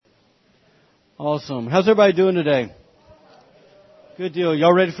Awesome. How's everybody doing today? Good deal.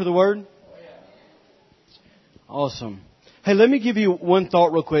 Y'all ready for the word? Awesome. Hey, let me give you one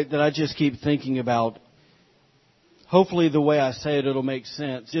thought real quick that I just keep thinking about. Hopefully the way I say it, it'll make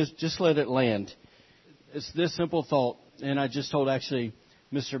sense. Just let it land. It's this simple thought, and I just told actually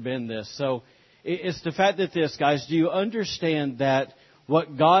Mr. Ben this. So it's the fact that this, guys, do you understand that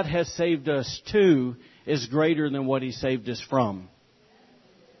what God has saved us to is greater than what He saved us from?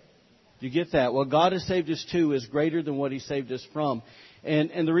 You get that? What God has saved us to is greater than what He saved us from.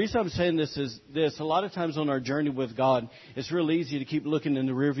 And the reason I'm saying this is this. A lot of times on our journey with God, it's real easy to keep looking in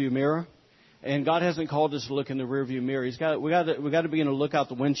the rearview mirror. And God hasn't called us to look in the rearview mirror. We got to begin to look out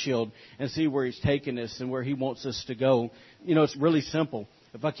the windshield and see where He's taking us and where He wants us to go. You know, it's really simple.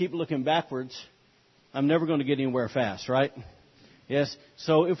 If I keep looking backwards, I'm never going to get anywhere fast, right? Yes.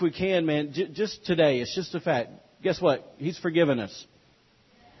 So if we can, man, just today, it's just a fact. Guess what? He's forgiven us.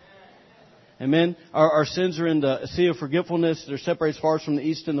 Amen. Our sins are in the sea of forgetfulness. They're separated as far as from the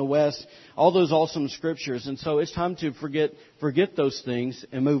east and the west. All those awesome scriptures. And so it's time to forget those things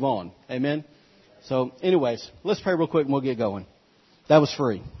and move on. Amen. So anyways, let's pray real quick and we'll get going. That was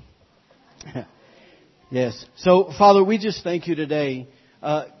free. Yes. So Father, we just thank You today.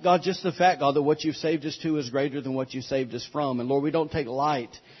 God, just the fact, God, that what You've saved us to is greater than what You saved us from. And Lord, we don't take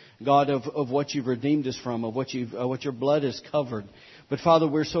light, God, of what You've redeemed us from, of what Your blood has covered. But Father,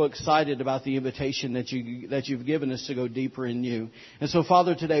 we're so excited about the invitation that You've given us to go deeper in You. And so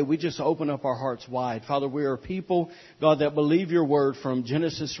Father, today we just open up our hearts wide. Father, we are a people, God, that believe Your word from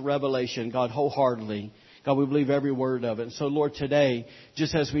Genesis to Revelation, God, wholeheartedly. God, we believe every word of it. And so Lord, today,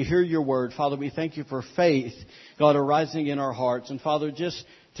 just as we hear Your word, Father, we thank You for faith, God, arising in our hearts. And Father, just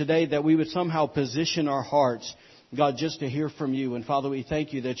today that we would somehow position our hearts, God, just to hear from You. And Father, we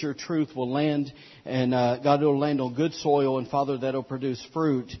thank You that Your truth will land, and God, it will land on good soil, and Father, that will produce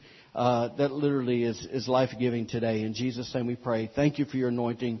fruit that literally is life-giving today. In Jesus' name we pray. Thank You for Your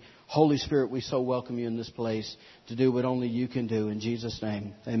anointing. Holy Spirit, we so welcome You in this place to do what only You can do. In Jesus'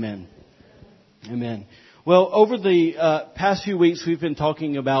 name, amen. Amen. Well, over the past few weeks, we've been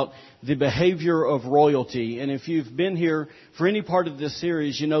talking about the behavior of royalty. And if you've been here for any part of this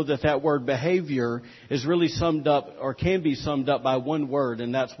series, you know that word behavior is really summed up, or can be summed up by one word,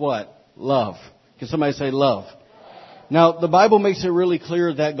 and that's what? Love. Can somebody say love? Now, the Bible makes it really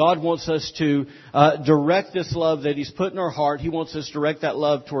clear that God wants us to direct this love that He's put in our heart. He wants us to direct that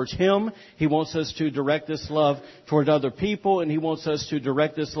love towards Him. He wants us to direct this love toward other people. And He wants us to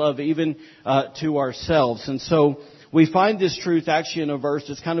direct this love even to ourselves. And so we find this truth actually in a verse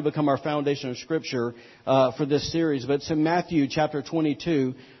that's kind of become our foundation of Scripture for this series. But it's in Matthew chapter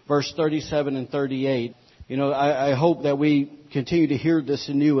 22, verse 37 and 38. You know, I hope that we continue to hear this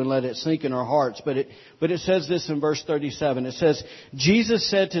anew and let it sink in our hearts. But it says this in verse 37. It says, Jesus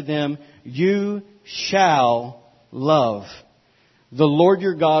said to them, "You shall love the Lord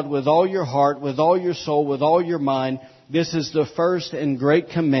your God with all your heart, with all your soul, with all your mind. This is the first and great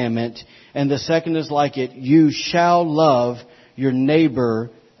commandment. And the second is like it. You shall love your neighbor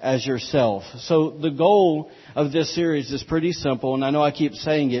as yourself." So the goal of this series is pretty simple. And I know I keep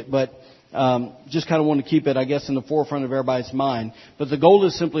saying it, but just kind of want to keep it, I guess, in the forefront of everybody's mind. But the goal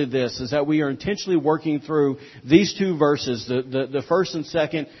is simply this, is that we are intentionally working through these two verses, the first and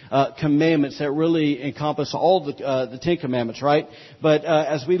second commandments that really encompass all the Ten Commandments, right? But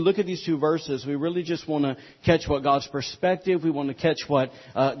as we look at these two verses, we really just want to catch what God's perspective, we want to catch what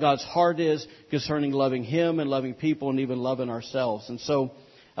God's heart is concerning loving Him and loving people and even loving ourselves. And so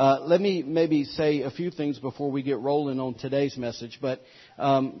let me maybe say a few things before we get rolling on today's message, but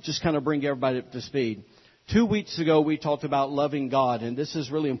just kind of bring everybody up to speed. 2 weeks ago, we talked about loving God, and this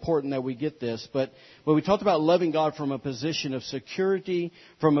is really important that we get this, but we talked about loving God from a position of security,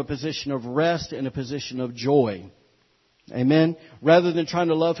 from a position of rest, and a position of joy. Amen? Rather than trying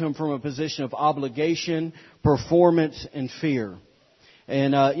to love Him from a position of obligation, performance, and fear.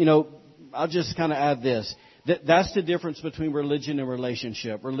 And, I'll just kind of add this. That's the difference between religion and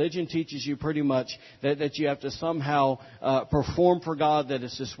relationship. Religion teaches you pretty much that you have to somehow perform for God, that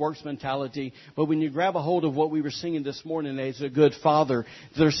it's this works mentality. But when you grab a hold of what we were singing this morning as a good father,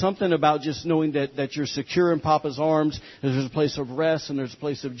 there's something about just knowing that you're secure in Papa's arms, there's a place of rest and there's a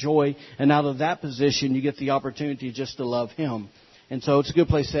place of joy. And out of that position, you get the opportunity just to love Him. And so it's a good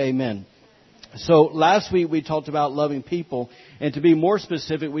place to say amen. So last week we talked about loving people, and to be more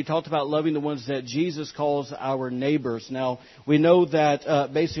specific, we talked about loving the ones that Jesus calls our neighbors. Now, we know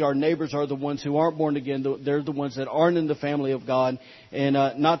that basically our neighbors are the ones who aren't born again. They're the ones that aren't in the family of God. And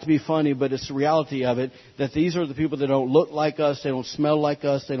not to be funny, but it's the reality of it, that these are the people that don't look like us, they don't smell like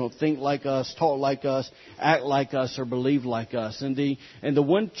us, they don't think like us, talk like us, act like us, or believe like us. And the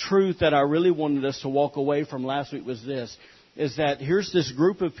one truth that I really wanted us to walk away from last week was this, is that here's this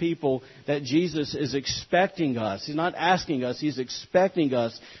group of people that Jesus is expecting us. He's not asking us. He's expecting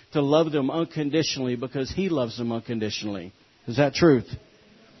us to love them unconditionally because He loves them unconditionally. Is that truth?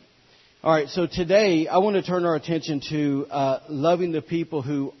 All right, so today I want to turn our attention to loving the people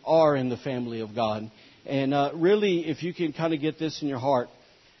who are in the family of God. And really, if you can kind of get this in your heart,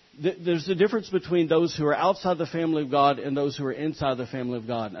 there's a difference between those who are outside the family of God and those who are inside the family of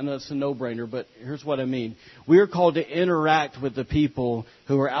God. I know it's a no-brainer, but here's what I mean. We are called to interact with the people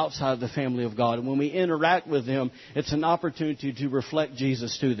who are outside the family of God. And when we interact with them, it's an opportunity to reflect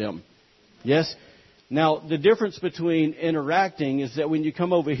Jesus to them. Yes? Now, the difference between interacting is that when you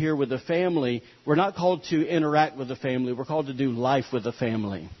come over here with a family, we're not called to interact with the family. We're called to do life with the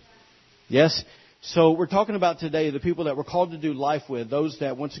family. Yes? So we're talking about today the people that we're called to do life with, those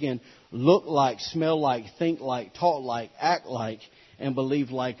that, once again, look like, smell like, think like, talk like, act like, and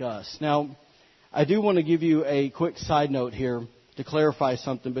believe like us. Now, I do want to give you a quick side note here to clarify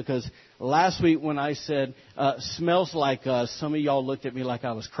something, because last week when I said smells like us, some of y'all looked at me like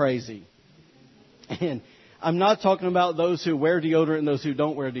I was crazy. And I'm not talking about those who wear deodorant and those who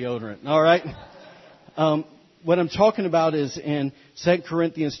don't wear deodorant, all right? What I'm talking about is in 2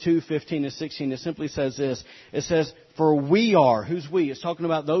 Corinthians 2:15 and 16. It simply says this. It says, for we are, who's we? It's talking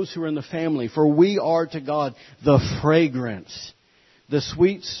about those who are in the family. For we are to God the fragrance, the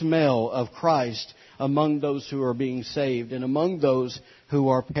sweet smell of Christ among those who are being saved and among those who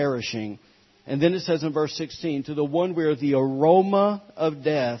are perishing. And then it says in verse 16, to the one we are the aroma of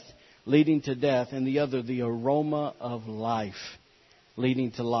death leading to death, and the other the aroma of life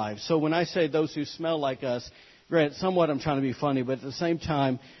leading to life. So when I say those who smell like us, granted, somewhat I'm trying to be funny, but at the same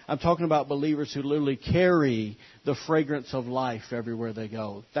time, I'm talking about believers who literally carry the fragrance of life everywhere they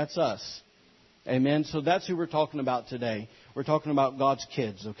go. That's us. Amen? So that's who we're talking about today. We're talking about God's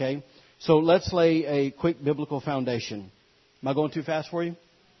kids, okay? So let's lay a quick biblical foundation. Am I going too fast for you?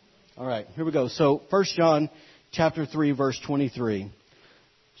 All right, here we go. So 1 John chapter 3, verse 23.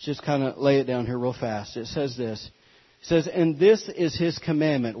 Let's just kind of lay it down here real fast. It says this. It says, and this is His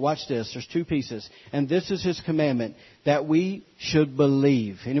commandment. Watch this. There's two pieces. And this is His commandment, that we should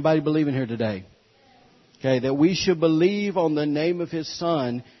believe. Anybody believe in here today? Okay, that we should believe on the name of His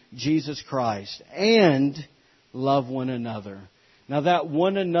Son, Jesus Christ, and love one another. Now that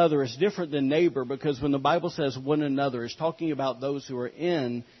one another is different than neighbor, because when the Bible says one another, it's talking about those who are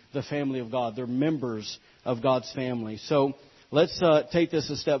in the family of God. They're members of God's family. So let's take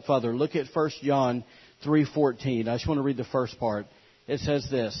this a step further. Look at 1 John 3:14. I just want to read the first part. It says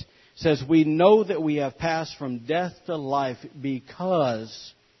this. It says, we know that we have passed from death to life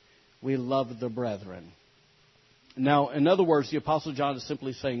because we love the brethren. Now, in other words, the Apostle John is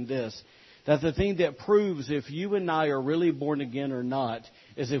simply saying this, that the thing that proves if you and I are really born again or not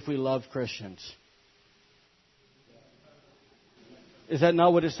is if we love Christians. Is that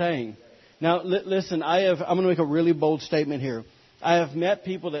not what it's saying? Now, listen, I'm going to make a really bold statement here. I have met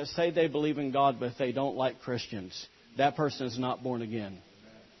people that say they believe in God, but they don't like Christians. That person is not born again.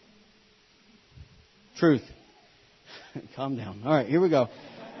 Truth. Calm down. All right, here we go.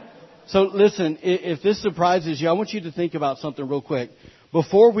 So listen, if this surprises you, I want you to think about something real quick.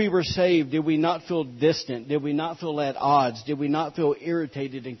 Before we were saved, did we not feel distant? Did we not feel at odds? Did we not feel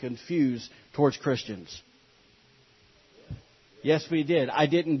irritated and confused towards Christians? Yes, we did. I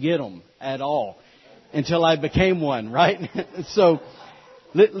didn't get them at all until I became one, right? So,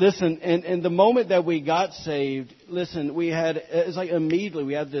 listen, and the moment that we got saved, listen, it's like immediately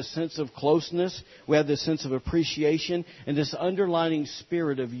we had this sense of closeness, we had this sense of appreciation, and this underlying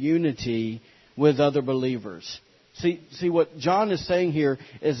spirit of unity with other believers. See, what John is saying here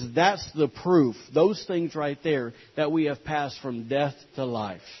is that's the proof, those things right there, that we have passed from death to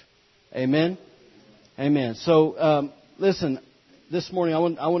life. Amen? Amen. So, listen, this morning,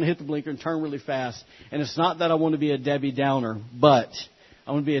 I want to hit the blinker and turn really fast. And it's not that I want to be a Debbie Downer, but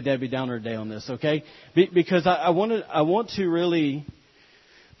I want to be a Debbie Downer today on this, okay? Because I want to really,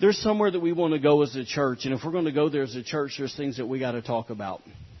 there's somewhere that we want to go as a church. And if we're going to go there as a church, there's things that we got to talk about.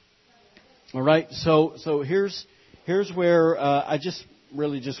 All right? So here's where I just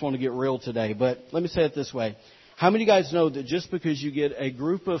want to get real today. But let me say it this way. How many of you guys know that just because you get a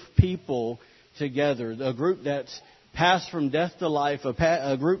group of people together, a group that's passed from death to life,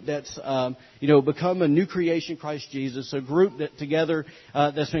 a group that's, become a new creation, Christ Jesus, a group that together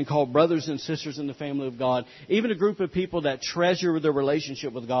that's been called brothers and sisters in the family of God, even a group of people that treasure their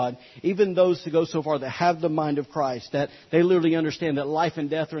relationship with God, even those to go so far that have the mind of Christ, that they literally understand that life and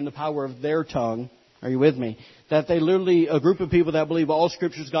death are in the power of their tongue. Are you with me? That they literally, a group of people that believe all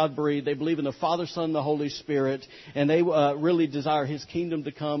Scripture is God breathed. They believe in the Father, Son, and the Holy Spirit. And they really desire His kingdom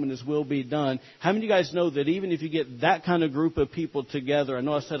to come and His will be done. How many of you guys know that even if you get that kind of group of people together, I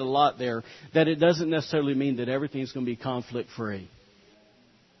know I said a lot there, that it doesn't necessarily mean that everything's going to be conflict free.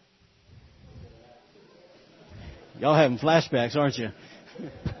 Y'all having flashbacks, aren't you?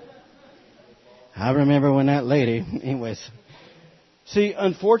 I remember when that lady, anyways. See,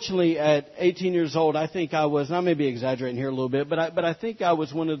 unfortunately, at 18 years old, I think I was, and I may be exaggerating here a little bit, but I think I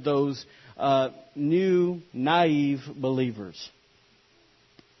was one of those new, naive believers.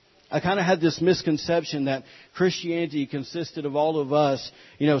 I kind of had this misconception that Christianity consisted of all of us,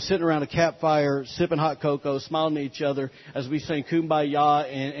 sitting around a campfire, sipping hot cocoa, smiling at each other as we sang Kumbaya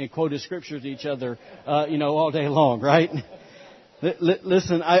and quoted scriptures to each other, all day long, right?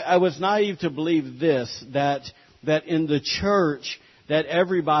 Listen, I was naive to believe this, that in the church, that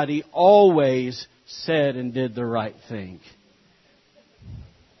everybody always said and did the right thing.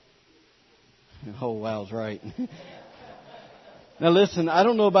 Oh, wow, that's right. Now listen, I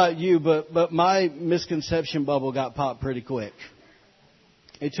don't know about you, but my misconception bubble got popped pretty quick.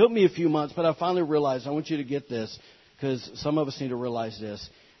 It took me a few months, but I finally realized, I want you to get this, because some of us need to realize this.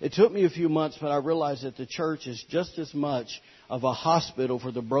 It took me a few months, but I realized that the church is just as much of a hospital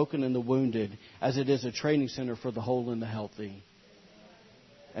for the broken and the wounded as it is a training center for the whole and the healthy.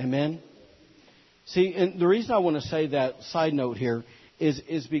 Amen? See, and the reason I want to say that, side note here,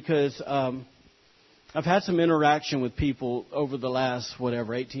 is because I've had some interaction with people over the last,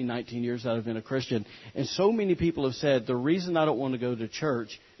 18, 19 years that I've been a Christian. And so many people have said, the reason I don't want to go to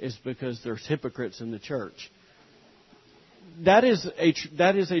church is because there's hypocrites in the church. That is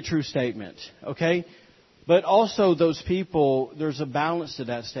a true statement, okay? But also those people, there's a balance to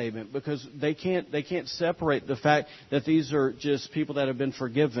that statement because they can't separate the fact that these are just people that have been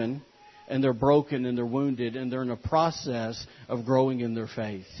forgiven and they're broken and they're wounded and they're in a process of growing in their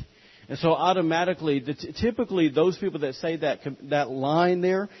faith. And so automatically, typically those people that say that line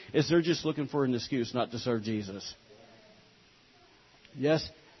there is they're just looking for an excuse not to serve Jesus. Yes?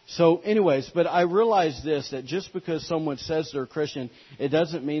 So anyways, but I realize this, that just because someone says they're a Christian, it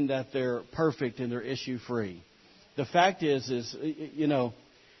doesn't mean that they're perfect and they're issue free. The fact is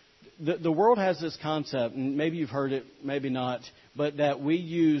the world has this concept, and maybe you've heard it, maybe not, but that we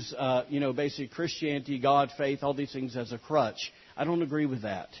use, basically Christianity, God, faith, all these things as a crutch. I don't agree with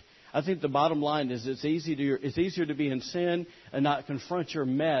that. I think the bottom line is it's easier to be in sin and not confront your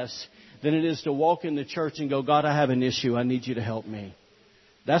mess than it is to walk in the church and go, God, I have an issue. I need you to help me.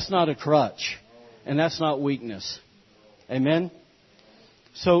 That's not a crutch, and that's not weakness. Amen?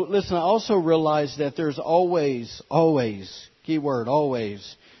 So, listen, I also realize that there's always, keyword,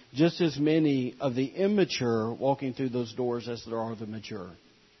 always, just as many of the immature walking through those doors as there are the mature.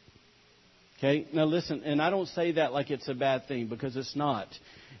 Okay? Now, listen, and I don't say that like it's a bad thing, because it's not.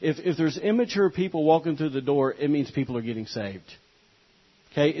 If there's immature people walking through the door, it means people are getting saved.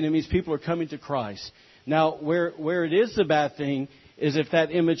 Okay? And it means people are coming to Christ. Now, where it is a bad thing is if that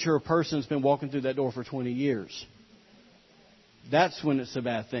immature person's been walking through that door for 20 years. That's when it's a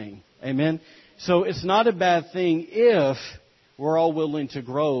bad thing. Amen? So it's not a bad thing if we're all willing to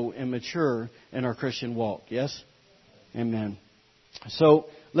grow and mature in our Christian walk. Yes? Amen. So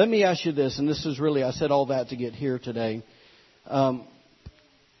let me ask you this, and this is really, I said all that to get here today. Let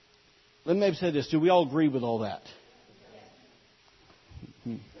me maybe say this. Do we all agree with all that?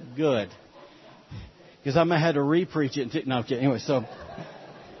 Good. Because I might have to re-preach it. No, anyway, so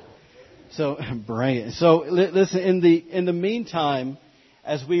bring it. So listen. In the meantime,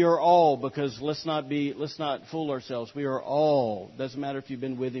 as we are all, because let's not fool ourselves. We are all. Doesn't matter if you've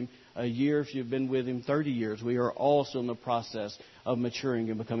been with Him a year, if you've been with Him 30 years. We are all still in the process of maturing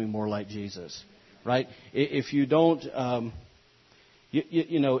and becoming more like Jesus. Right? If you don't,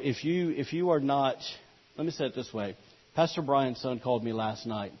 if you are not, let me say it this way. Pastor Brian's son called me last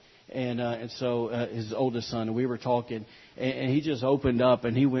night. And so his oldest son, and we were talking, and he just opened up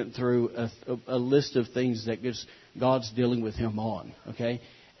and he went through a list of things that God's dealing with him on. Okay,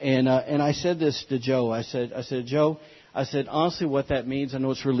 and I said this to Joe. I said Joe, honestly, what that means, I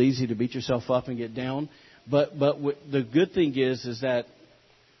know it's real easy to beat yourself up and get down, but the good thing is that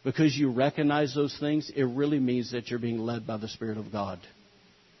because you recognize those things, it really means that you're being led by the Spirit of God.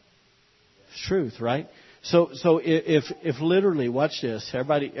 It's truth, right? So if literally, watch this,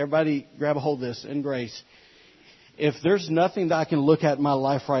 everybody grab a hold of this in grace. if there's nothing that I can look at in my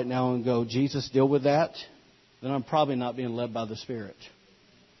life right now and go, Jesus, deal with that, then I'm probably not being led by the Spirit.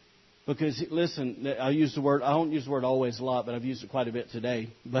 Because, listen, I don't use the word always a lot, but I've used it quite a bit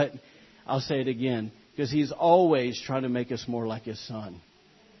today. But I'll say it again. Because He's always trying to make us more like His Son.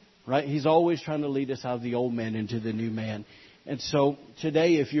 Right? He's always trying to lead us out of the old man into the new man. And so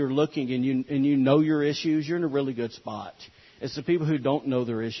today, if you're looking and you know your issues, you're in a really good spot. It's the people who don't know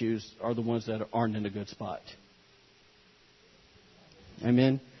their issues are the ones that aren't in a good spot.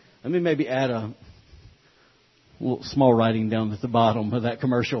 Amen? Let me maybe add a little small writing down at the bottom of that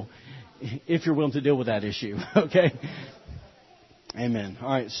commercial, if you're willing to deal with that issue. Okay? Amen. All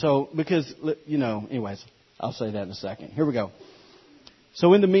right. So, because, anyways, I'll say that in a second. Here we go.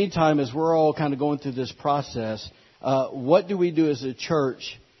 So in the meantime, as we're all kind of going through this process, what do we do as a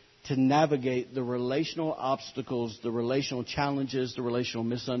church to navigate the relational obstacles, the relational challenges, the relational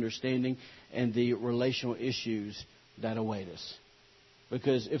misunderstanding, and the relational issues that await us?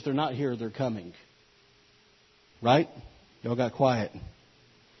 Because if they're not here, they're coming. Right? Y'all got quiet.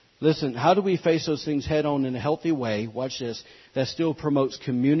 Listen, how do we face those things head on in a healthy way? Watch this. That still promotes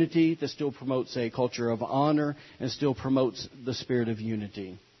community, that still promotes a culture of honor, and still promotes the spirit of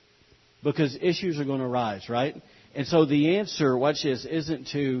unity. Because issues are going to arise, right? And so the answer, watch this, isn't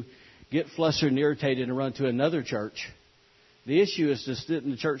to get flustered and irritated and run to another church. The issue is to sit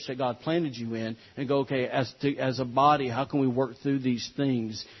in the church that God planted you in and go, okay, as a body, how can we work through these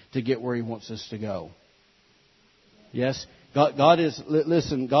things to get where He wants us to go? Yes? God is,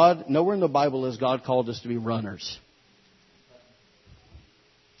 listen, God, nowhere in the Bible has God called us to be runners.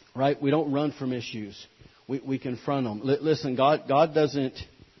 Right? We don't run from issues. We confront them. Listen, God doesn't,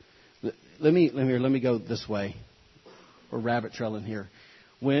 let me go this way. We're rabbit trailing here.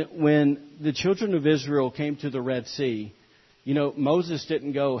 When the children of Israel came to the Red Sea, Moses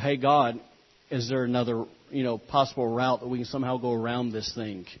didn't go, hey, God, is there another, possible route that we can somehow go around this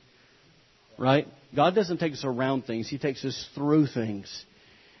thing? Right? God doesn't take us around things. He takes us through things.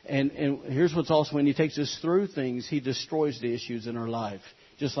 And here's what's awesome. When He takes us through things, He destroys the issues in our life.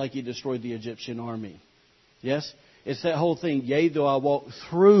 Just like He destroyed the Egyptian army. Yes? It's that whole thing. Yea, though I walk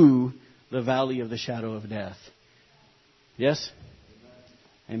through the valley of the shadow of death. Yes?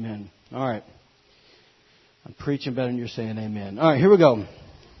 Amen. All right. I'm preaching better than you're saying amen. All right, here we go.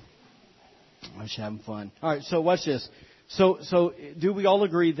 I'm just having fun. All right, so watch this. So do we all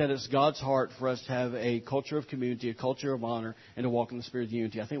agree that it's God's heart for us to have a culture of community, a culture of honor, and to walk in the spirit of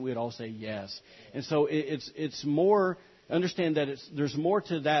unity? I think we'd all say yes. And so it's more, understand that there's more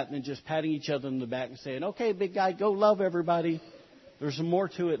to that than just patting each other on the back and saying, okay, big guy, go love everybody. There's more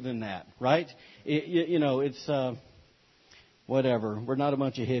to it than that, right? It's whatever. We're not a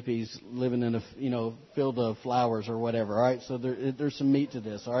bunch of hippies living in a field of flowers or whatever, all right? So there's some meat to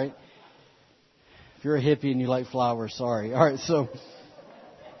this, all right? If you're a hippie and you like flowers, sorry. All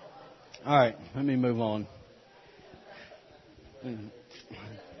right, let me move on.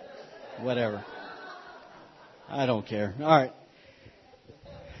 Whatever. I don't care. All right.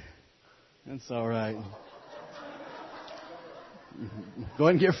 That's all right. Go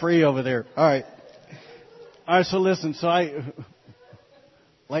ahead and get free over there. All right. All right, so listen.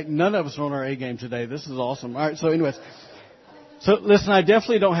 None of us are on our A game today. This is awesome. All right, so anyways. So listen, I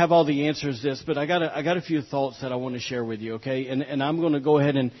definitely don't have all the answers to this, but I got a few thoughts that I want to share with you, okay? And I'm going to go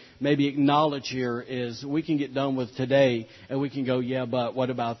ahead and maybe acknowledge here is we can get done with today and we can go, yeah, but what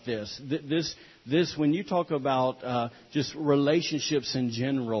about this? This when you talk about just relationships in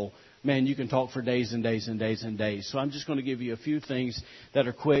general, man, you can talk for days and days and days and days. So I'm just going to give you a few things that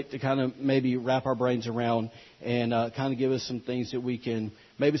are quick to kind of maybe wrap our brains around and kind of give us some things that we can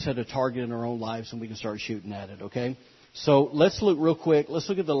maybe set a target in our own lives and we can start shooting at it, okay? So let's look real quick. Let's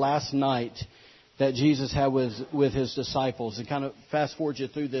look at the last night that Jesus had with His disciples. And kind of fast forward you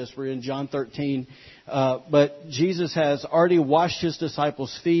through this. We're in John 13. But Jesus has already washed His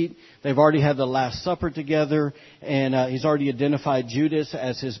disciples' feet. They've already had the Last Supper together. And He's already identified Judas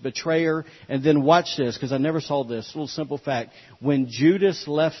as His betrayer. And then watch this, because I never saw this. Little simple fact. When Judas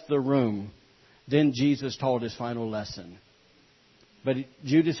left the room, then Jesus taught His final lesson. But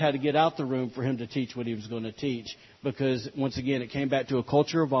Judas had to get out the room for Him to teach what He was going to teach. Because, once again, it came back to a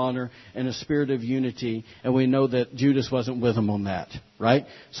culture of honor and a spirit of unity. And we know that Judas wasn't with Him on that. Right?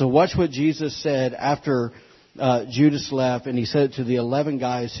 So watch what Jesus said after Judas left. And He said it to the 11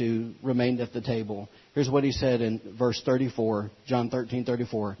 guys who remained at the table. Here's what He said in verse 34, John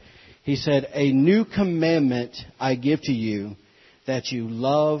 13:34. He said, "A new commandment I give to you, that you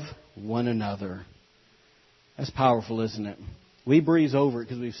love one another." That's powerful, isn't it? We breeze over it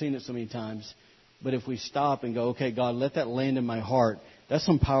because we've seen it so many times. But if we stop and go, okay, God, let that land in my heart, That's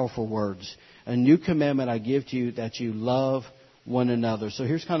some powerful words. A new commandment I give to you, that you love one another. So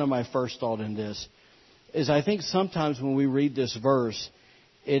here's kind of my first thought in this, is I think sometimes when we read this verse,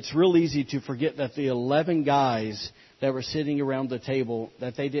 it's real easy to forget that the 11 guys that were sitting around the table,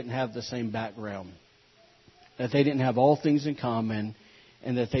 that they didn't have the same background, that they didn't have all things in common,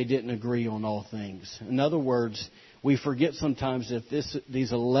 and that they didn't agree on all things. In other words, we forget sometimes that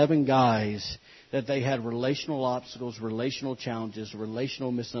these 11 guys, that they had relational obstacles, relational challenges,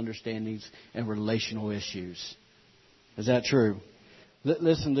 relational misunderstandings, and relational issues. Is that true?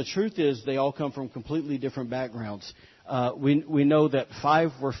 Listen, the truth is they all come from completely different backgrounds. We know that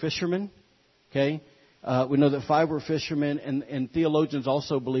 5 were fishermen, okay? We know that 5 were fishermen, and theologians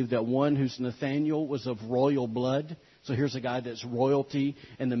also believe that one, who's Nathaniel, was of royal blood. So here's a guy that's royalty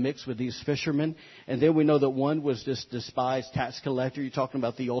in the mix with these fishermen. And then we know that one was this despised tax collector. You're talking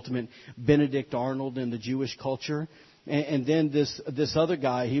about the ultimate Benedict Arnold in the Jewish culture. And then this other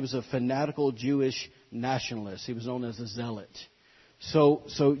guy, he was a fanatical Jewish nationalist. He was known as a zealot. So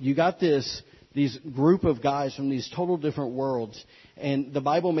you got these group of guys from these total different worlds. And the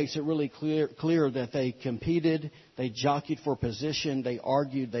Bible makes it really clear that they competed, they jockeyed for position, they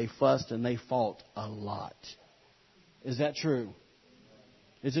argued, they fussed, and they fought a lot. Is that true?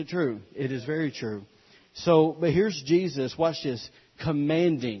 Is it true? It is very true. So, but here's Jesus, watch this,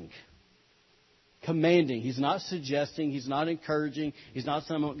 commanding. Commanding. He's not suggesting, he's not encouraging, he's not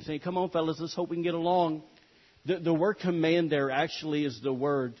saying, come on fellas, let's hope we can get along. The word command there actually is the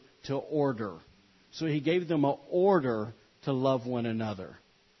word to order. So he gave them an order to love one another.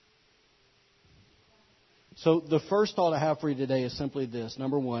 So the first thought I have for you today is simply this.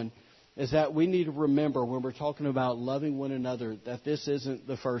 Number one, is that we need to remember when we're talking about loving one another that this isn't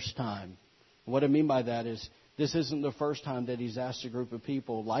the first time. What I mean by that is this isn't the first time that he's asked a group of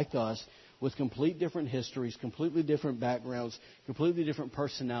people like us with complete different histories, completely different backgrounds, completely different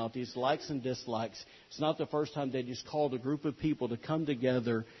personalities, likes and dislikes. It's not the first time that he's called a group of people to come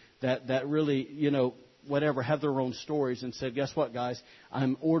together that really, whatever, have their own stories and said, guess what, guys?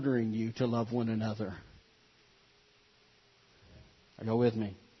 I'm ordering you to love one another. Are you with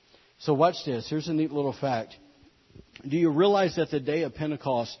me? So watch this. Here's a neat little fact. Do you realize that the day of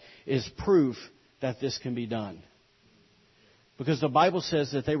Pentecost is proof that this can be done? Because the Bible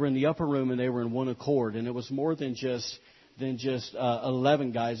says that they were in the upper room and they were in one accord. And it was more than just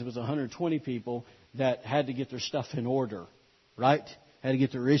 11 guys. It was 120 people that had to get their stuff in order, right? Had to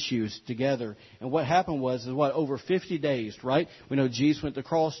get their issues together. And what happened was, over 50 days, right? We know Jesus went to the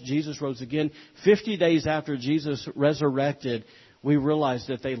cross. Jesus rose again. 50 days after Jesus resurrected, we realized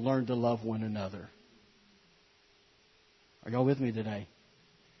that they learned to love one another. Are y'all with me today?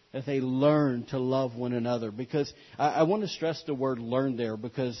 That they learned to love one another. Because I want to stress the word learn there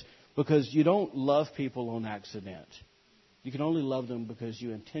because you don't love people on accident. You can only love them because you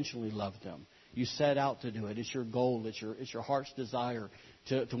intentionally love them. You set out to do it. It's your goal. It's your heart's desire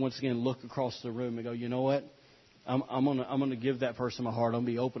to once again look across the room and go, you know what? I'm gonna give that person my heart. I'm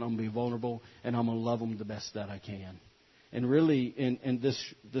gonna be open. I'm gonna be vulnerable, and I'm gonna love them the best that I can. And really, in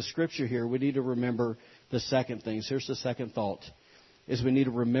the scripture here, we need to remember the second thing. So here's the second thought, is we need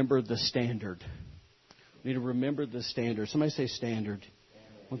to remember the standard. We need to remember the standard. Somebody say standard.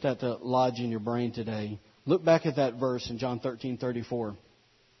 I want that to lodge in your brain today. Look back at that verse in John 13:34.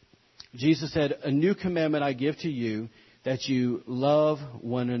 Jesus said, a new commandment I give to you, that you love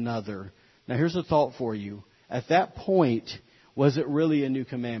one another. Now here's a thought for you. At that point, was it really a new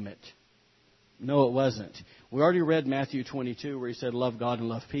commandment? No, it wasn't. We already read Matthew 22 where he said, love God and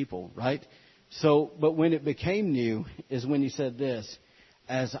love people, right? So, but when it became new is when he said this,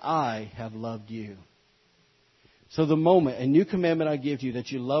 as I have loved you. So the moment, a new commandment I give to you,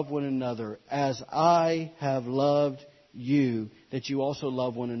 that you love one another, as I have loved you, that you also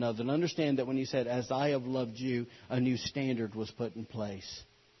love one another. And understand that when he said, as I have loved you, a new standard was put in place.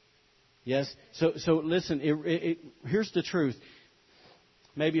 Yes? So listen, here's the truth.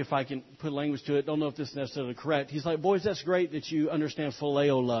 Maybe if I can put language to it, don't know if this is necessarily correct. He's like, boys, that's great that you understand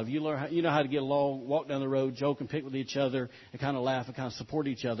phileo love. You know how to get along, walk down the road, joke and pick with each other, and kind of laugh and kind of support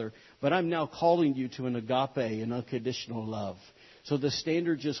each other. But I'm now calling you to an agape, an unconditional love. So the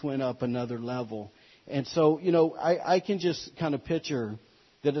standard just went up another level. And so, I can just kind of picture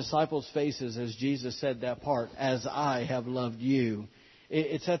the disciples' faces as Jesus said that part, as I have loved you.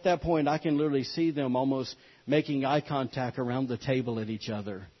 It's at that point I can literally see them almost making eye contact around the table at each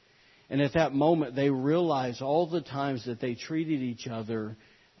other. And at that moment, they realize all the times that they treated each other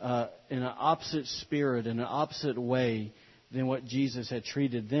in an opposite spirit, in an opposite way than what Jesus had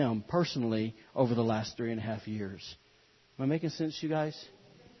treated them personally over the last 3.5 years. Am I making sense, you guys?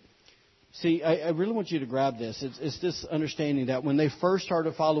 See, I really want you to grab this. It's this understanding that when they first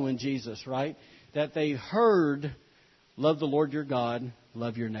started following Jesus, right, that they heard, love the Lord your God,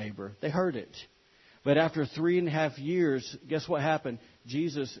 love your neighbor. They heard it. But after 3.5 years, guess what happened?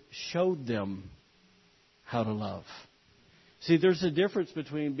 Jesus showed them how to love. See, there's a difference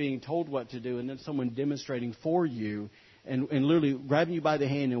between being told what to do and then someone demonstrating for you and literally grabbing you by the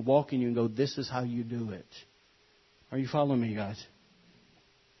hand and walking you and go, this is how you do it. Are you following me, guys?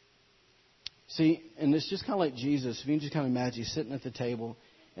 See, and it's just kind of like Jesus. If you can just kind of imagine he's sitting at the table,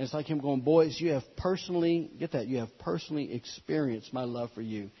 and it's like him going, boys, you have personally, get that, you have personally experienced my love for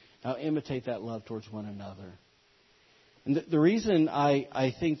you. Now imitate that love towards one another. And the reason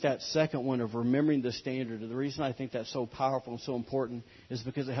I think that second one of remembering the standard, the reason I think that's so powerful and so important is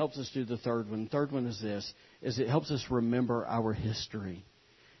because it helps us do the third one. The third one is this, is it helps us remember our history.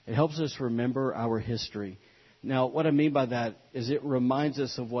 It helps us remember our history. Now, what I mean by that is it reminds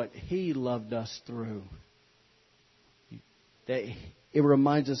us of what He loved us through. It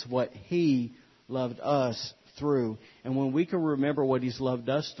reminds us what He loved us through. And when we can remember what He's loved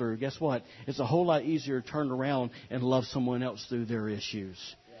us through, guess what? It's a whole lot easier to turn around and love someone else through their issues.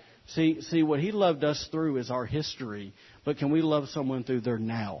 See, what He loved us through is our history. But can we love someone through their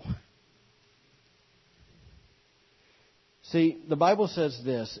now? See, the Bible says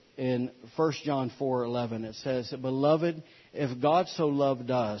this in 1 John 4:11. It says, beloved, if God so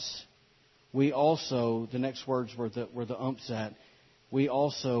loved us, we also, the next words were the umps at, we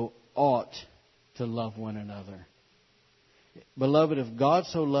also ought to love one another. Beloved, if God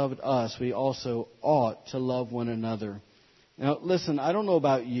so loved us, we also ought to love one another. Now, listen, I don't know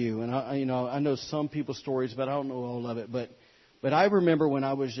about you, and I know some people's stories, but I don't know all of it. But I remember when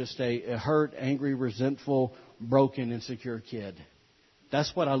I was just a hurt, angry, resentful, broken, insecure kid.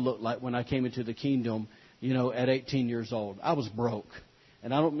 That's what I looked like when I came into the kingdom, at 18 years old. I was broke.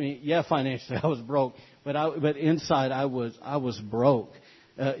 And I don't mean, financially I was broke, but inside I was broke.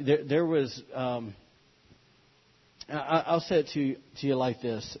 There was, I'll say it to you like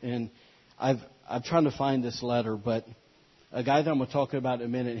this, and I'm trying to find this letter, but a guy that I'm going to talk about in a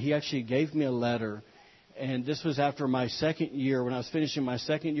minute, he actually gave me a letter, and this was after my second year, when I was finishing my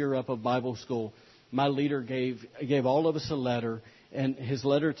second year up of Bible school. My leader gave all of us a letter, and his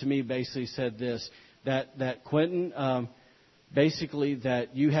letter to me basically said this, that Quinton, basically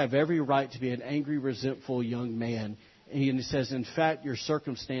that you have every right to be an angry, resentful young man. And he says, in fact, your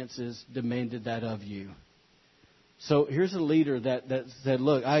circumstances demanded that of you. So here's a leader that said,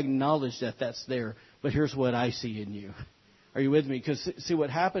 look, I acknowledge that that's there, but here's what I see in you. Are you with me? Because see, what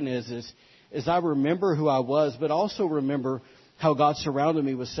happened is I remember who I was, but also remember how God surrounded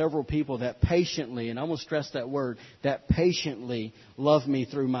me with several people that patiently, and I'm going to stress that word, that patiently loved me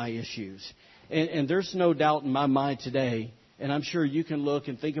through my issues. And there's no doubt in my mind today, and I'm sure you can look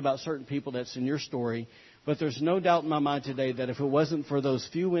and think about certain people that's in your story, but there's no doubt in my mind today that if it wasn't for those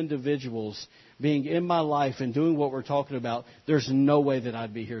few individuals being in my life and doing what we're talking about, there's no way that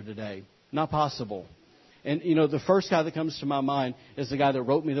I'd be here today. Not possible. And, the first guy that comes to my mind is the guy that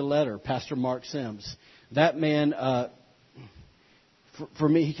wrote me the letter, Pastor Mark Sims. That man, for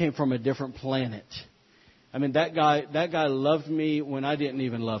me, he came from a different planet. I mean, that guy loved me when I didn't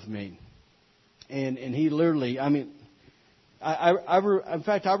even love me. And he literally, I mean, in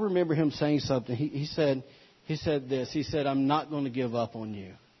fact, I remember him saying something. He said this. He said, I'm not going to give up on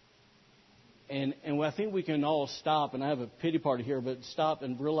you. And I think we can all stop, and I have a pity party here, but stop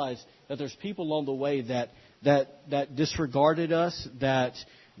and realize that there's people along the way that disregarded us, that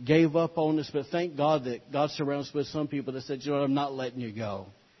gave up on us. But thank God that God surrounds us with some people that said, I'm not letting you go.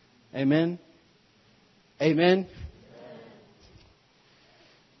 Amen? Amen?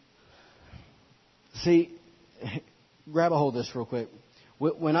 See, grab a hold of this real quick.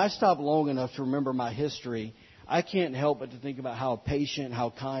 When I stop long enough to remember my history, I can't help but to think about how patient,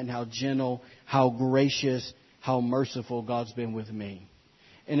 how kind, how gentle, how gracious, how merciful God's been with me.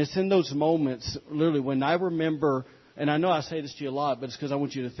 And it's in those moments, literally, when I remember, and I know I say this to you a lot, but it's because I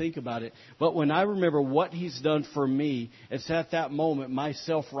want you to think about it. But when I remember what He's done for me, it's at that moment my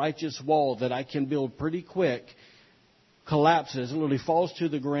self-righteous wall that I can build pretty quick collapses, literally falls to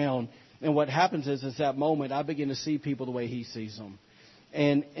the ground. And what happens is that moment I begin to see people the way He sees them.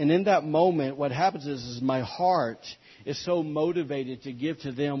 And in that moment, what happens is my heart is so motivated to give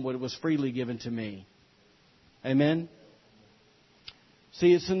to them what was freely given to me. Amen?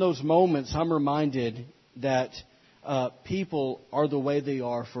 See, it's in those moments I'm reminded that people are the way they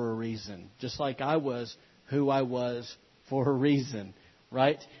are for a reason. Just like I was who I was for a reason,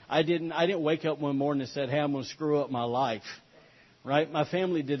 right? I didn't wake up one morning and said, hey, I'm going to screw up my life, right? My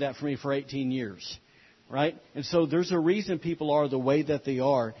family did that for me for 18 years. Right? And so there's a reason people are the way that they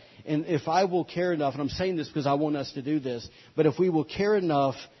are. And if I will care enough, and I'm saying this because I want us to do this, but if we will care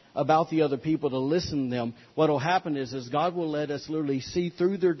enough about the other people to listen to them, what will happen is God will let us literally see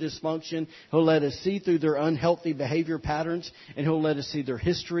through their dysfunction. He'll let us see through their unhealthy behavior patterns, and He'll let us see their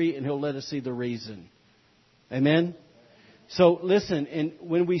history, and He'll let us see the reason. Amen? So listen, and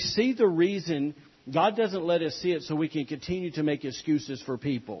when we see the reason, God doesn't let us see it so we can continue to make excuses for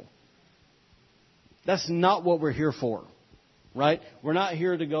people. That's not what we're here for, right? We're not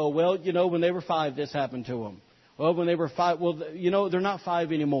here to go, well, when they were 5, this happened to them. Well, when they were 5, they're not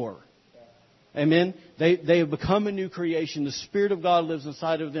 5 anymore. Amen? They have become a new creation. The Spirit of God lives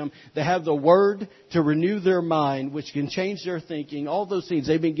inside of them. They have the Word to renew their mind, which can change their thinking. All those things.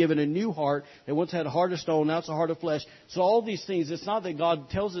 They've been given a new heart. They once had a heart of stone. Now it's a heart of flesh. So all these things, it's not that God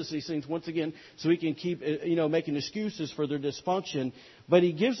tells us these things once again so we can keep, making excuses for their dysfunction. But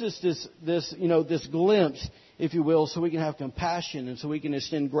He gives us this glimpse, if you will, so we can have compassion and so we can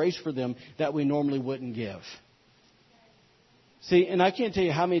extend grace for them that we normally wouldn't give. See, and I can't tell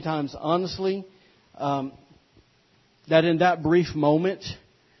you how many times, honestly, that in that brief moment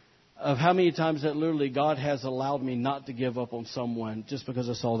of how many times that literally God has allowed me not to give up on someone just because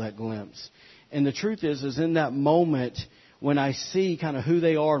I saw that glimpse. And the truth is in that moment when I see kind of who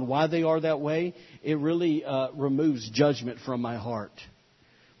they are and why they are that way, it really removes judgment from my heart.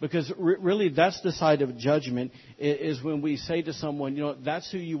 Because really that's the side of judgment is when we say to someone,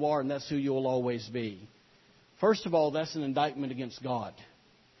 that's who you are and that's who you'll always be. First of all, that's an indictment against God.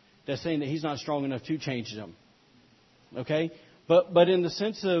 That's saying that He's not strong enough to change them. Okay? But in the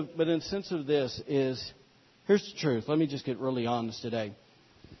sense of this is, here's the truth. Let me just get really honest today.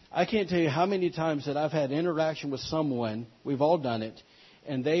 I can't tell you how many times that I've had interaction with someone, we've all done it,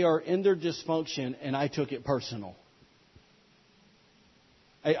 and they are in their dysfunction and I took it personal.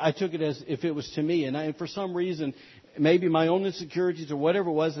 I took it as if it was to me. And for some reason, maybe my own insecurities or whatever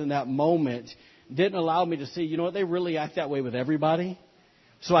it was in that moment didn't allow me to see, they really act that way with everybody.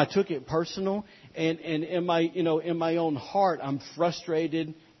 So I took it personal. And in my own heart, I'm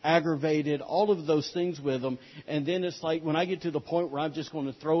frustrated, aggravated, all of those things with them. And then it's like when I get to the point where I'm just going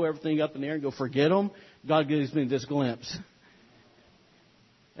to throw everything up in the air and go forget them, God gives me this glimpse.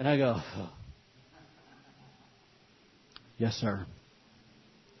 And I go, oh. Yes, sir.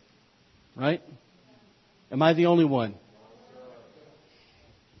 Right? Am I the only one?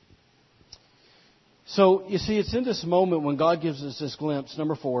 So, you see, it's in this moment when God gives us this glimpse,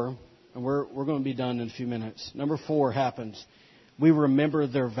 number 4, and we're going to be done in a few minutes. Number 4 happens. We remember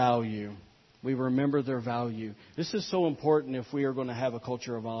their value. We remember their value. This is so important if we are going to have a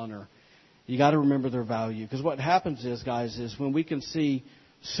culture of honor. You got to remember their value. Because what happens is, guys, is when we can see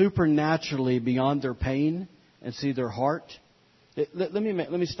supernaturally beyond their pain and see their heart. Let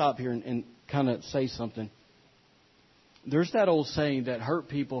me stop here and kind of say something. There's that old saying that hurt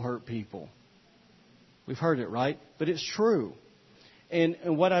people hurt people. We've heard it, right? But it's true. And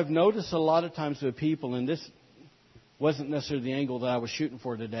what I've noticed a lot of times with people, and this wasn't necessarily the angle that I was shooting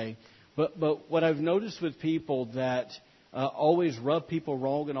for today, but what I've noticed with people that always rub people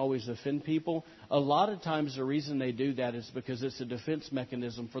wrong and always offend people, a lot of times the reason they do that is because it's a defense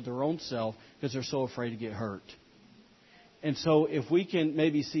mechanism for their own self because they're so afraid to get hurt. And so if we can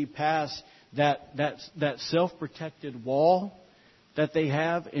maybe see past that self-protected wall that they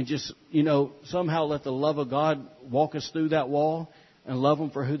have and just, somehow let the love of God walk us through that wall and love them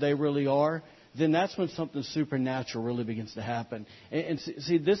for who they really are, then that's when something supernatural really begins to happen. And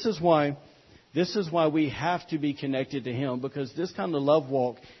see, this is why we have to be connected to Him, because this kind of love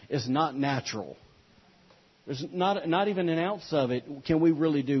walk is not natural. There's not even an ounce of it can we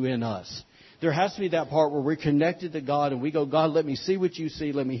really do in us. There has to be that part where we're connected to God and we go, God, let me see what you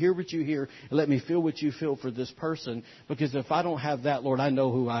see, let me hear what you hear, and let me feel what you feel for this person. Because if I don't have that, Lord, I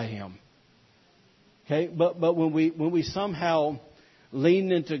know who I am. Okay, but when we somehow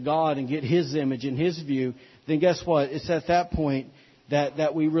lean into God and get His image and His view, then guess what? It's at that point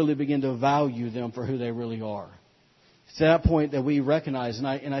that we really begin to value them for who they really are. It's at that point that we recognize,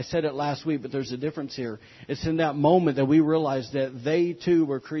 and I said it last week, but there's a difference here. It's in that moment that we realize that they too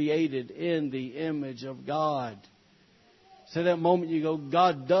were created in the image of God. It's at that moment you go,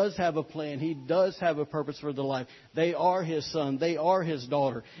 God does have a plan. He does have a purpose for their life. They are His son. They are His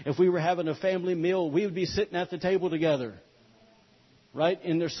daughter. If we were having a family meal, we would be sitting at the table together. Right?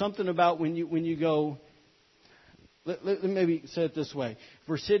 And there's something about when you go, let me maybe say it this way. If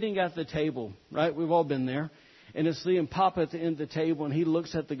we're sitting at the table, right? We've all been there. And it's seeing Papa at the end of the table, and he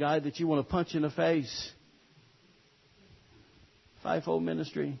looks at the guy that you want to punch in the face. Fivefold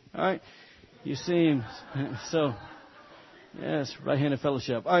ministry. All right? You see him. So, Yes, right-handed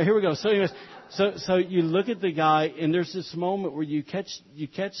fellowship. All right, here we go. So anyways, so you look at the guy, and there's this moment where you catch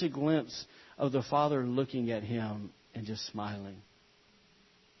a glimpse of the father looking at him and just smiling.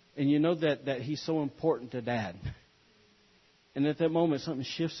 And you know that he's so important to Dad. And at that moment, something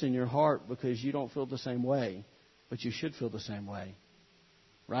shifts in your heart because you don't feel the same way, but you should feel the same way,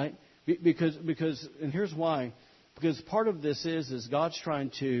 right? Because and here's why. Because part of this is God's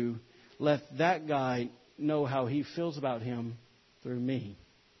trying to let that guy know how He feels about him through me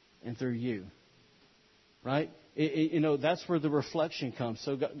and through you, right? That's where the reflection comes.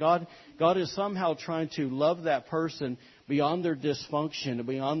 So God is somehow trying to love that person beyond their dysfunction,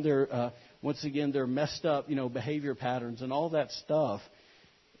 beyond their once again their messed up behavior patterns and all that stuff.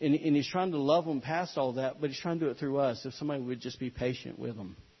 And He's trying to love them past all that, but He's trying to do it through us. If somebody would just be patient with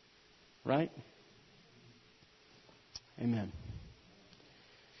them, right? Amen.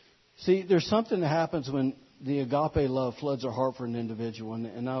 See, there's something that happens when the agape love floods our heart for an individual,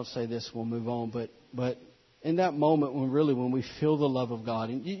 and I'll say this, we'll move on, but in that moment when we feel the love of God,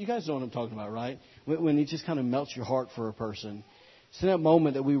 and you guys know what I'm talking about, right? When He just kind of melts your heart for a person, it's in that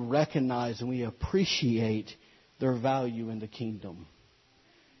moment that we recognize and we appreciate their value in the kingdom.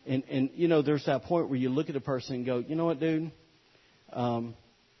 And there's that point where you look at a person and go, you know what, dude?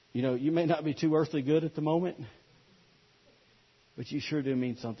 You may not be too earthly good at the moment, but you sure do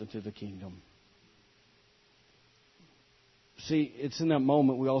mean something to the kingdom. See, it's in that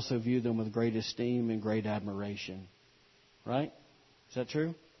moment we also view them with great esteem and great admiration. Right? Is that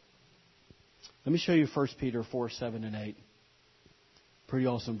true? Let me show you 1 Peter 4, 7 and 8. Pretty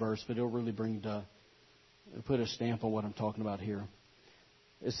awesome verse, but it'll really put a stamp on what I'm talking about here.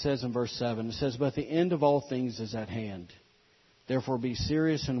 It says in verse 7, it says, "But the end of all things is at hand. Therefore be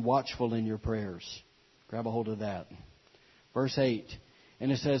serious and watchful in your prayers." Grab a hold of that. Verse 8,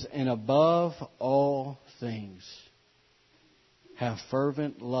 and it says, "And above all things, have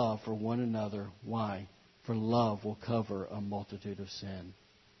fervent love for one another." Why? For love will cover a multitude of sin.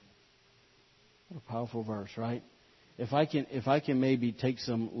 What a powerful verse, right? If I can maybe take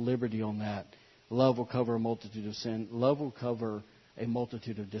some liberty on that, love will cover a multitude of sin. Love will cover a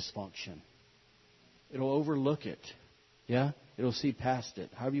multitude of dysfunction. It'll overlook it. Yeah? It'll see past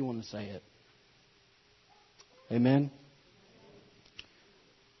it. However you want to say it. Amen?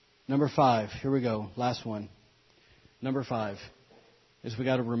 Number 5. Here we go. Last one. Number 5 is we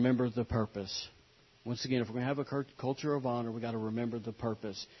got to remember the purpose. Once again, if we're going to have a culture of honor, we got to remember the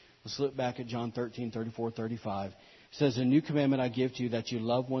purpose. Let's look back at John 13, 34, 35. It says, "A new commandment I give to you, that you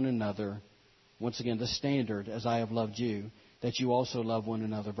love one another." Once again, the standard, "as I have loved you, that you also love one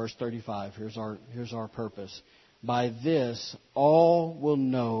another." Verse 35, here's our purpose. "By this, all will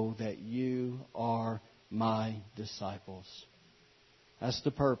know that you are my disciples." That's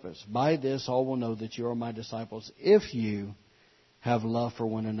the purpose. "By this, all will know that you are my disciples, if you have love for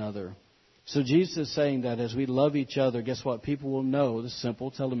one another." So Jesus is saying that as we love each other, guess what? People will know, this is simple,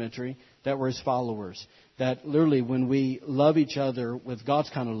 it's elementary, that we're His followers. That literally when we love each other with God's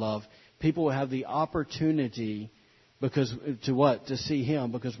kind of love, people will have the opportunity to see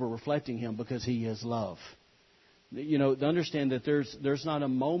Him, because we're reflecting Him, because He is love. To understand that there's not a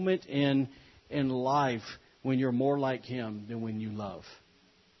moment in life when you're more like Him than when you love.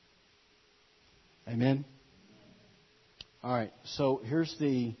 Amen? All right, so here's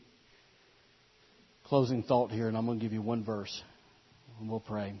the closing thought here, and I'm going to give you one verse, and we'll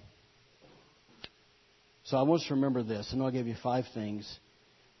pray. So I want you to remember this. I know I gave you 5 things.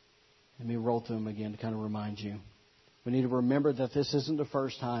 Let me roll through them again to kind of remind you. We need to remember that this isn't the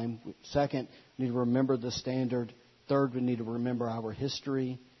first time. Second, we need to remember the standard. Third, we need to remember our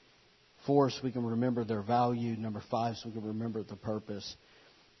history. 4, so we can remember their value. Number 5, so we can remember the purpose.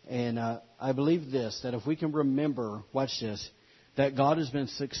 And I believe this, that if we can remember, watch this, that God has been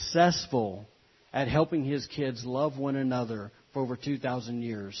successful at helping His kids love one another for over 2,000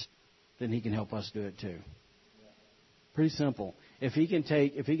 years, then He can help us do it too. Pretty simple. If He can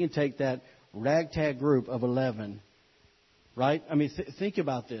take that ragtag group of 11, right? I mean, think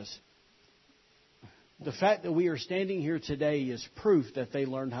about this. The fact that we are standing here today is proof that they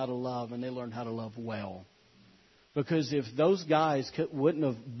learned how to love, and they learned how to love well. Because if those guys wouldn't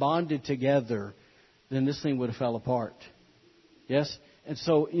have bonded together, then this thing would have fell apart. Yes? And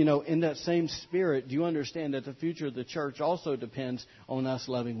so, in that same spirit, do you understand that the future of the church also depends on us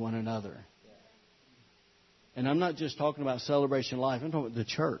loving one another? And I'm not just talking about Celebration Life. I'm talking about the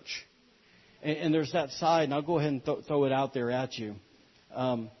church. And there's that side, and I'll go ahead and throw it out there at you.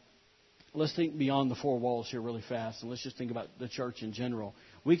 Let's think beyond the 4 walls here really fast, and let's just think about the church in general.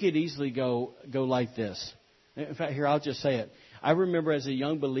 We could easily go like this. In fact, here, I'll just say it. I remember as a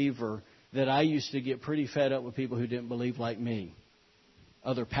young believer that I used to get pretty fed up with people who didn't believe like me.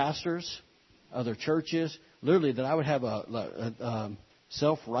 Other pastors, other churches, literally that I would have a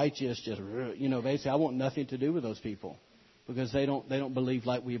self-righteous, just, basically I want nothing to do with those people because they don't believe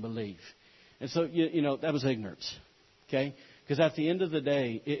like we believe. And so, that was ignorance. Okay? Because at the end of the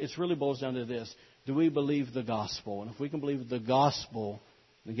day, it really boils down to this. Do we believe the gospel? And if we can believe the gospel,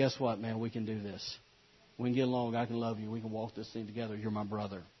 then guess what, man? We can do this. We can get along. I can love you. We can walk this thing together. You're my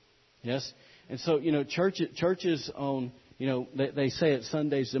brother. Yes? And so, churches own, they say it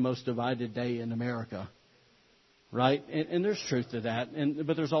Sunday's the most divided day in America. Right? And there's truth to that.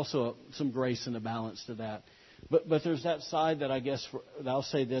 But there's also some grace and a balance to that. But there's that side that I guess, I'll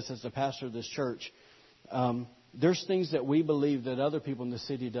say this as the pastor of this church. There's things that we believe that other people in the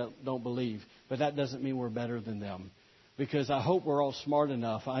city don't believe. But that doesn't mean we're better than them. Because I hope we're all smart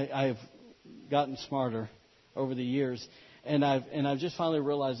enough. I've gotten smarter over the years. And I've just finally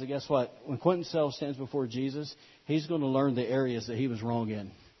realized that guess what? When Quinton stands before Jesus, he's going to learn the areas that he was wrong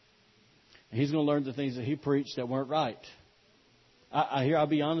in. He's going to learn the things that he preached that weren't right. I'll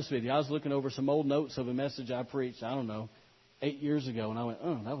be honest with you. I was looking over some old notes of a message I preached, 8 years ago. And I went,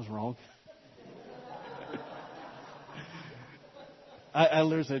 that was wrong. I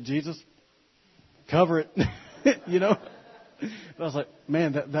literally said, Jesus, cover it. But I was like,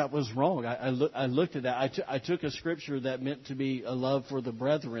 man, that was wrong. I looked at that. I took a scripture that meant to be a love for the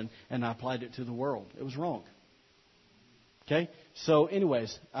brethren, and I applied it to the world. It was wrong. Okay? So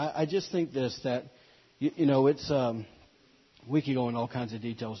anyways, I just think this, that, it's, we could go in all kinds of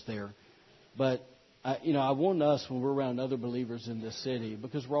details there. But, I want us, when we're around other believers in this city,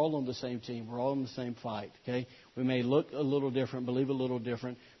 because we're all on the same team. We're all in the same fight. Okay? We may look a little different, believe a little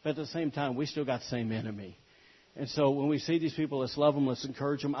different, but at the same time, we still got the same enemy. And so when we see these people, let's love them, let's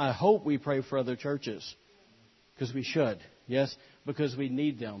encourage them. I hope we pray for other churches. Because we should. Yes? Because we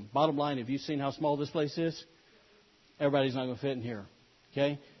need them. Bottom line, have you seen how small this place is? Everybody's not going to fit in here.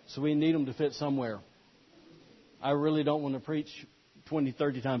 Okay? So we need them to fit somewhere. I really don't want to preach 20,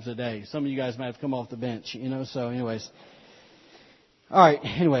 30 times a day. Some of you guys might have come off the bench, So anyways. All right.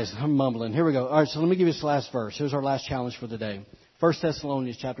 Anyways, I'm mumbling. Here we go. All right. So let me give you this last verse. Here's our last challenge for the day. 1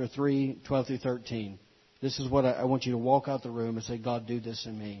 Thessalonians chapter 3, 12 through 13. This is what I want you to walk out the room and say, God, do this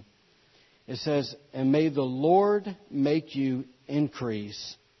in me. It says, and may the Lord make you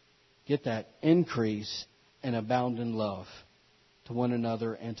increase. Get that. Increase and abound in love to one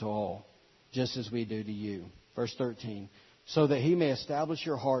another and to all, just as we do to you. Verse 13. So that he may establish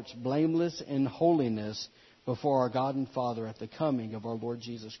your hearts blameless in holiness before our God and Father at the coming of our Lord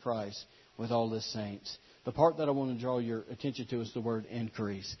Jesus Christ with all his saints. The part that I want to draw your attention to is the word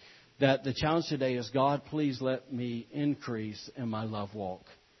increase. That the challenge today is, God, please let me increase in my love walk.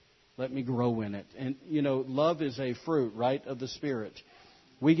 Let me grow in it. And, love is a fruit, right, of the Spirit.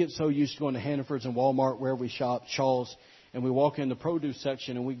 We get so used to going to Hannaford's and Walmart, where we shop, Shaw's, and we walk in the produce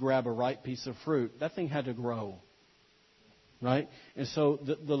section and we grab a ripe piece of fruit. That thing had to grow, right? And so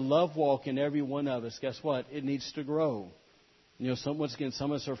the love walk in every one of us, guess what? It needs to grow. Some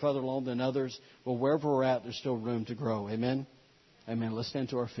of us are further along than others, but wherever we're at, there's still room to grow. Amen? Amen. Let's stand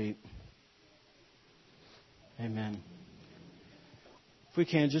to our feet. Amen. If we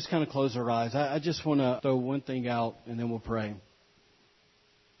can, just kind of close our eyes. I just want to throw one thing out, and then we'll pray.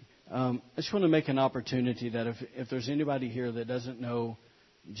 I just want to make an opportunity that if there's anybody here that doesn't know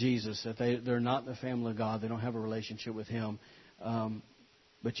Jesus, that they're not in the family of God, they don't have a relationship with Him,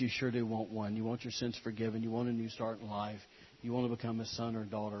 but you sure do want one. You want your sins forgiven. You want a new start in life. You want to become a son or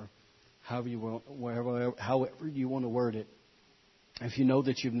daughter, however you want to word it. If you know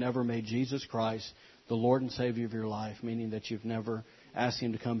that you've never made Jesus Christ the Lord and Savior of your life, meaning that you've never asked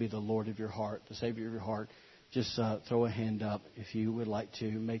Him to come be the Lord of your heart, the Savior of your heart, just throw a hand up if you would like to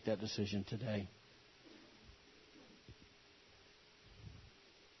make that decision today.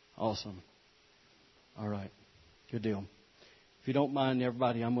 Awesome. All right. Good deal. If you don't mind,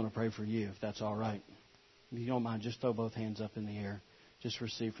 everybody, I'm going to pray for you, if that's all right. If you don't mind, just throw both hands up in the air. Just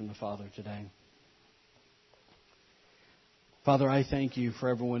receive from the Father today. Father, I thank you for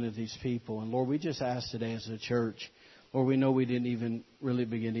every one of these people. And Lord, we just ask today as a church, Lord, we know we didn't even really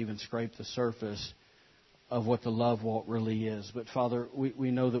begin to even scrape the surface of what the love walk really is. But Father,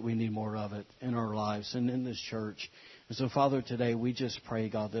 we know that we need more of it in our lives and in this church. And so Father, today we just pray,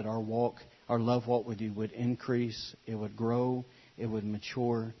 God, that our love walk with you would increase, it would grow, it would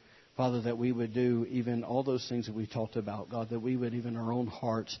mature. Father, that we would do even all those things that we talked about, God, that we would even in our own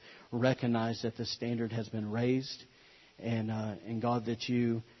hearts recognize that the standard has been raised. And God, that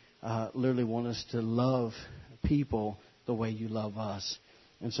you literally want us to love people the way you love us.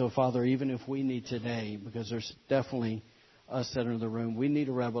 And so, Father, even if we need today, because there's definitely us that are in the room, we need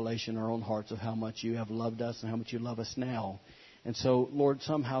a revelation in our own hearts of how much you have loved us and how much you love us now. And so, Lord,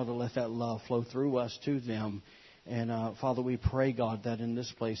 somehow to let that love flow through us to them. And, Father, we pray, God, that in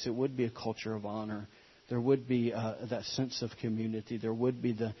this place it would be a culture of honor. There would be that sense of community. There would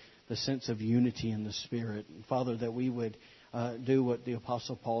be the sense of unity in the Spirit. And Father, that we would do what the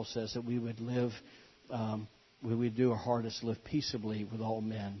Apostle Paul says, that we would live, we would do our hardest, live peaceably with all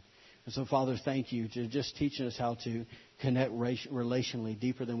men. And so, Father, thank you for just teaching us how to connect relationally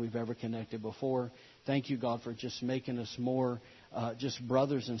deeper than we've ever connected before. Thank you, God, for just making us more just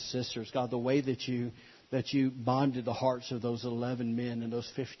brothers and sisters. God, the way that you bonded the hearts of those 11 men in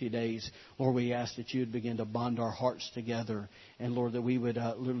those 50 days, Lord, we ask that you would begin to bond our hearts together. And, Lord, that we would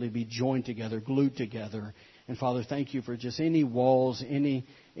literally be joined together, glued together. And, Father, thank you for just any walls, any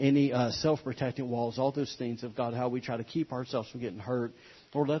self-protecting walls, all those things of, God, how we try to keep ourselves from getting hurt.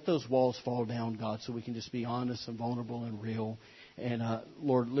 Lord, let those walls fall down, God, so we can just be honest and vulnerable and real. And,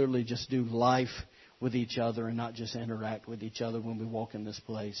 Lord, literally just do life with each other and not just interact with each other when we walk in this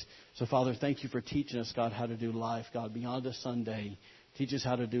place. So, Father, thank you for teaching us, God, how to do life, God, beyond a Sunday. Teach us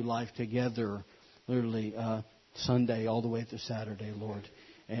how to do life together, literally Sunday all the way through Saturday, Lord.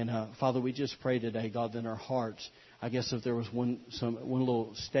 And, Father, we just pray today, God, in our hearts, I guess if there was one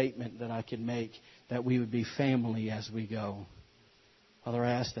little statement that I could make, that we would be family as we go. Father,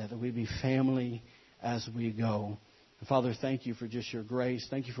 I ask that we be family as we go. And Father, thank you for just your grace.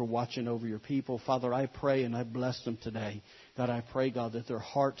 Thank you for watching over your people. Father, I pray and I bless them today. God, I pray, God, that their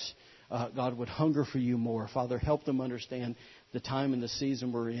hearts, God, would hunger for you more. Father, help them understand the time and the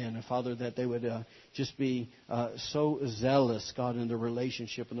season we're in. And Father, that they would just be so zealous, God, in their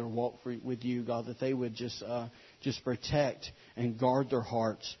relationship and their walk with you, God, that they would just protect and guard their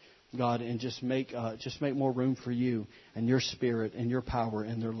hearts, God, and just make more room for you and your Spirit and your power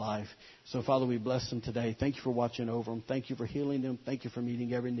in their life. So, Father, we bless them today. Thank you for watching over them. Thank you for healing them. Thank you for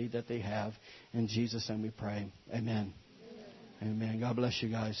meeting every need that they have. In Jesus' name we pray. Amen. Amen. God bless you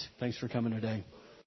guys. Thanks for coming today.